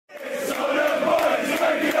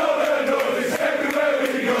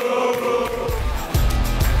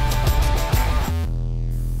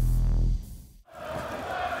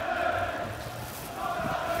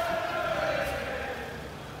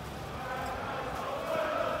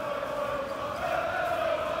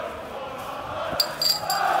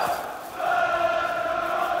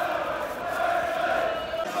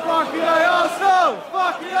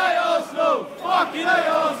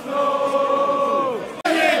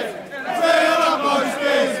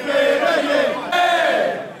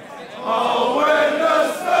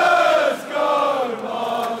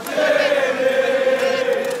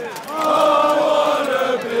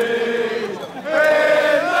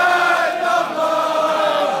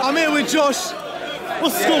Josh,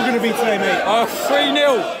 what's the score going to be today, mate?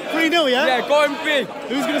 3-0. 3-0, yeah? Yeah, got him big.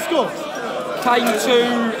 Who's going to score? Kane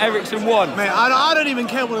 2, Ericsson 1. Mate, I don't even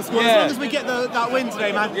care what the score is. Yeah. As long as we get that win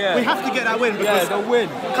today, man. Yeah. We have to get that win. Yeah, the win.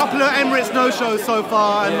 A couple of Emirates no-shows so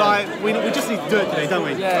far, and like we just need to do it today, don't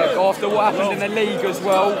we? Yeah, after what happened in the league as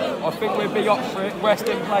well, I think we'll be up for it.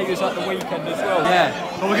 Resting players at the weekend as well. Yeah.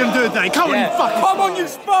 But we're going to do it today. Come on, you fucking Come on, you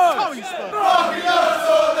Spurs! Come on, you Spurs! Fucking up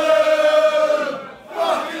Tottenham!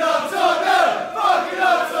 Fucking up Tottenham! Fucking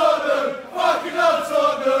up Tottenham! Fucking up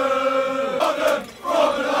Tottenham! Tottenham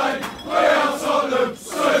from the line! We are Tottenham!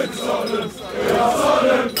 Straight Tottenham! We are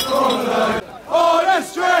Tottenham from the line! On the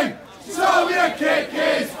street! Tell me the kick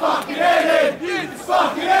is fucking headed! It's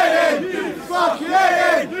fucking headed! It's fucking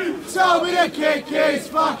headed! Tell me the kick is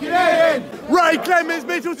fucking headed! Ray Clemens,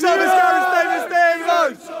 Mitchell Thomas, Gareth Davis, Steve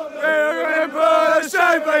Rose! We're gonna put a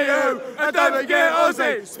show for you, and don't forget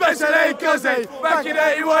Aussie, especially Guzzy. Back in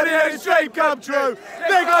 81, he had his dream come true.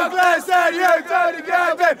 Big on glass and you, don't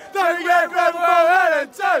forget Ben, don't forget Red Bull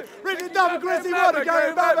and 2. Richard Double Grizzly, wanna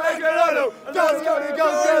go back, make it on. Don't go to go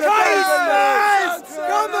to the face.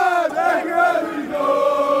 Come on, everywhere we go.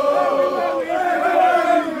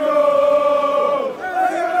 Everywhere we go.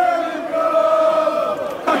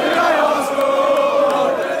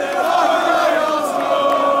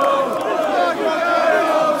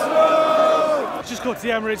 Got to the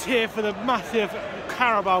Emirates here for the massive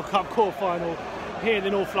Carabao Cup quarter-final here in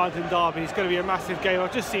the North London derby. It's going to be a massive game.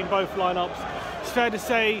 I've just seen both lineups. It's fair to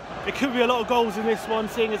say there could be a lot of goals in this one,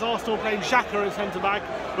 seeing as Arsenal playing Xhaka as centre-back,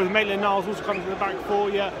 with Maitland-Niles also coming to the back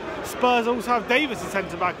four. Yeah, Spurs also have Davis as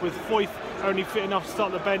centre-back, with Foyth only fit enough to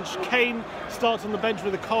start the bench. Kane starts on the bench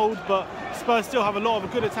with a cold, but Spurs still have a lot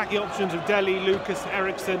of good attacking options with Dele, Lucas,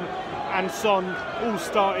 Ericsson and Son all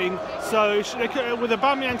starting. So with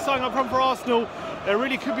Aubameyang starting up front for Arsenal, there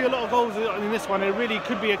really could be a lot of goals in this one. It really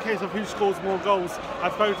could be a case of who scores more goals,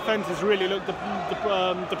 as both defences really look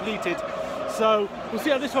depleted. So we'll see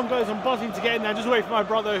how this one goes. I'm buzzing to get in there. Just wait for my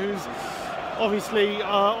brother, who's obviously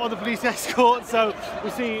on the police escort. So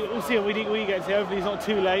we'll see if we get here. Hopefully he's not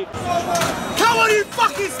too late. Come on, you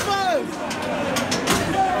fucking Spurs!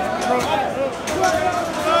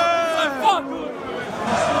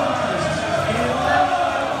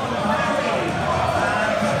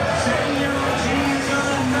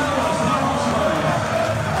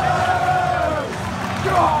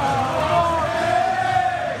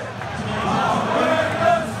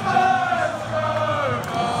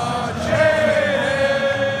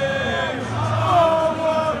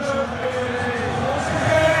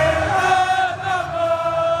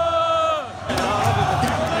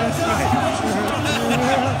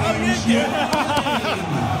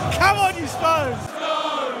 Come on, you Spurs!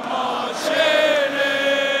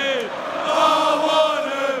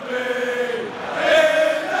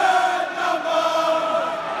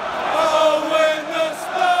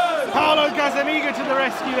 Eager to the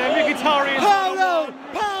rescue there. Mkhitaryan. Paolo!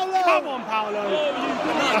 Come on, Paolo.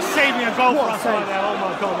 That's saving a goal for us right there. Oh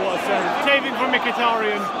my God, what a save. Saving from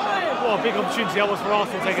Mkhitaryan. What a big opportunity that was for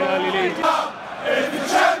Arsenal taking an early lead. If the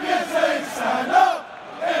Champions League, stand up!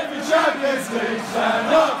 If the Champions League,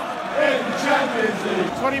 stand up! If the Champions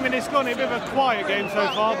League. 20 minutes gone, a bit of a quiet game so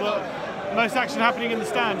far, but most action happening in the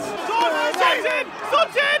stands.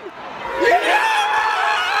 Son's in! Yeah!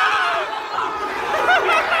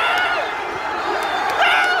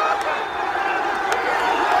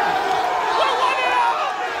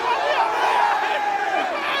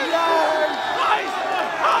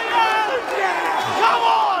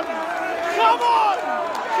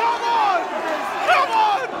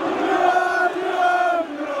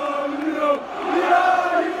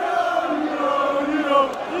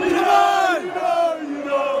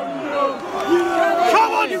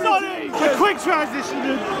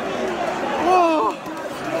 Transition. Oh,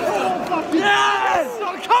 yes!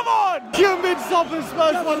 Come on! Human Soppers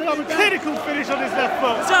Spurs one another clinical finish on his left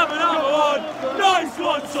foot. Let's have another one. Nice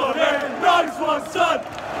one, Sonny. Nice one, son.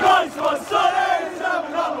 Nice one, Sonny. Let's have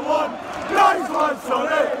another one. Nice one,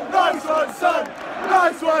 Sonny. Nice one, son.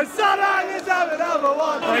 Nice one, Sonny. Let's have another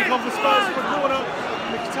one. Break off the Spurs from the corner.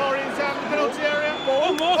 Mkhitaryan's out in the penalty area.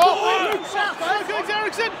 One more. Goes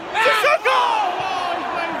Ericsson.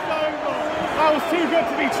 That was too good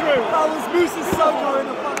to be true. That was Moussa Sissoko in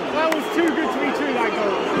the fucking... That was too good to be true, that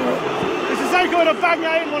goal. It's Sissoko and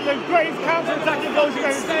Aubameyang, one of the greatest counter-attacking goals you've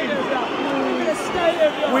ever seen.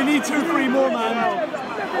 We need 2-3 more, man.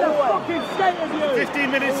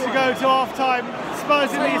 15 minutes to go to half-time.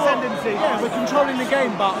 Spurs in the ascendancy. Yeah, we're controlling the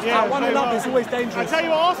game, but at 1-0 it's always dangerous. I tell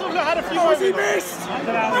you what, Arsenal had a few... How was he missed?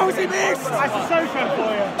 How was he missed? That's Sissoko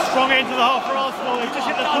for you. Strong into the half for Arsenal. They've just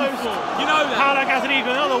hit the post. You know that. Paolo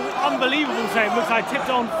Gazzaniga, another unbelievable save. Looks like tipped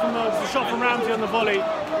on from the shot from Ramsey on the volley.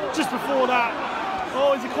 Just before that,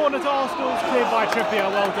 oh, it's a corner to Arsenal. It's cleared by Trippier.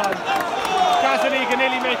 Well done. Gazzaniga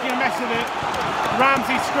nearly making a mess of it.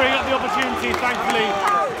 Ramsey screwing up the opportunity. Thankfully,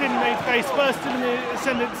 didn't make space. Spurs still in the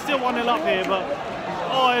ascendant, still 1-0 up here, but.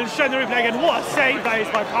 Oh, it's showing the replay again. What a save that is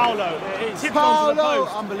by Paolo. It tipped onto the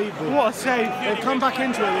post. Unbelievable. What a save. They've come back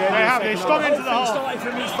into it. They have. They swung into the half.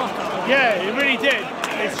 Yeah, it really did.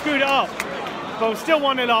 They screwed it up. But we're still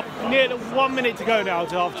 1-0 up. Near 1 minute to go now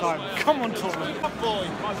to half time. Come on, Tottenham.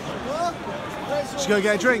 Just go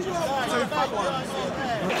get a drink.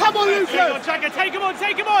 Come on, Lucas. Take on, Chaka. Take him on.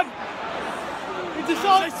 Take him on. Into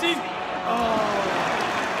side.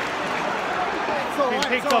 Been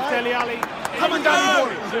picked off Dele Alli. Come on, Danny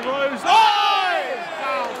boy. The Rose. Oh!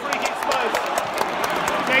 Foul. Free kick Spurs.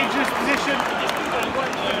 Dangerous position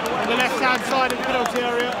on the left-hand side of the penalty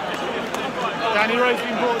area. Danny Rose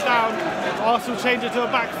being brought down. Arsenal change it to a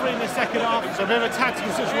back three in the second half. So a bit of a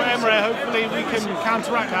tactical switch for Emre. Hopefully we can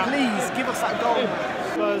counteract that. Please give us that goal.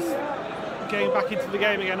 Spurs getting back into the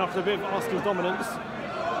game again after a bit of Arsenal's dominance.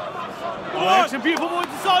 Oh, it's a beautiful ball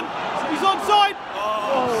to Son. He's onside.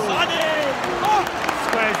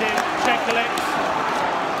 Squares in, check collects.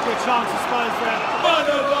 Good chance for Spurs there.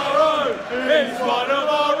 One of our own! He's one of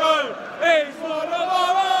our own! He's one of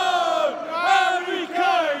our own! Harry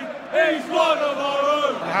Kane! He's one of our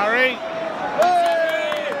own! Harry.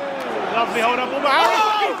 Lovely hold up ball by Harry.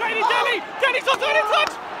 He's training Dele. Dele's not doing it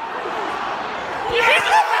touch. Yes!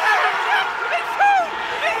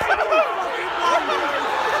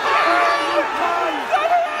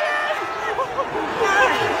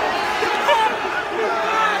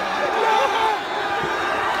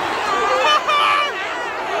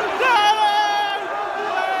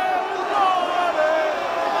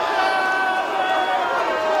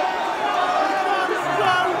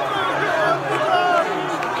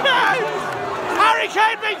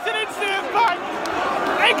 Kane makes an instant impact.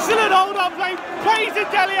 Excellent hold-up play. Plays in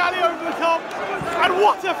Dele Alli over the top. And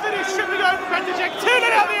what a finish tripping over Bentajek.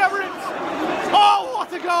 2-0 out the Emirates. Oh, what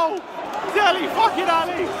a goal. Dele fucking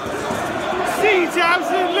Alli. Seeds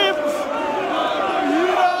absolute limbs.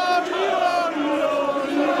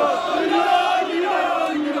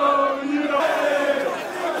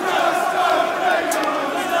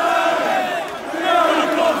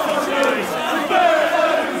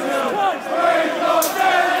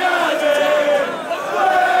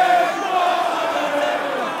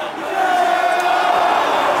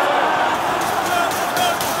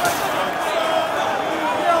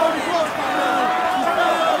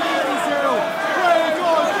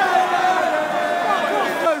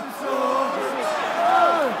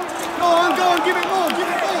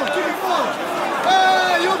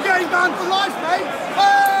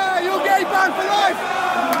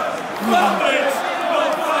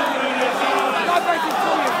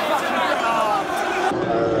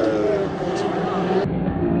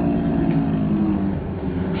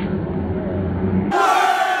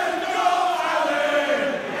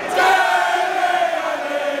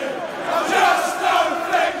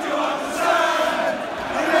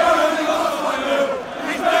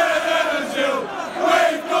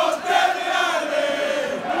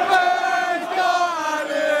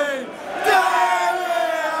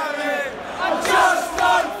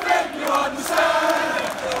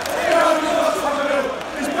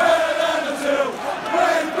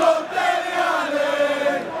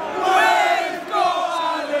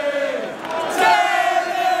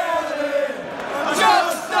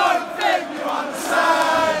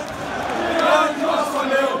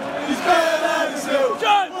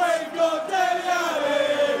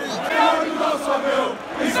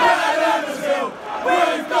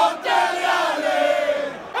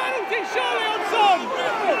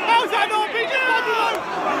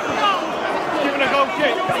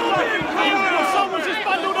 Someone just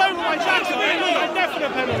bundled over my jacket. A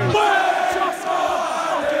definite penalty.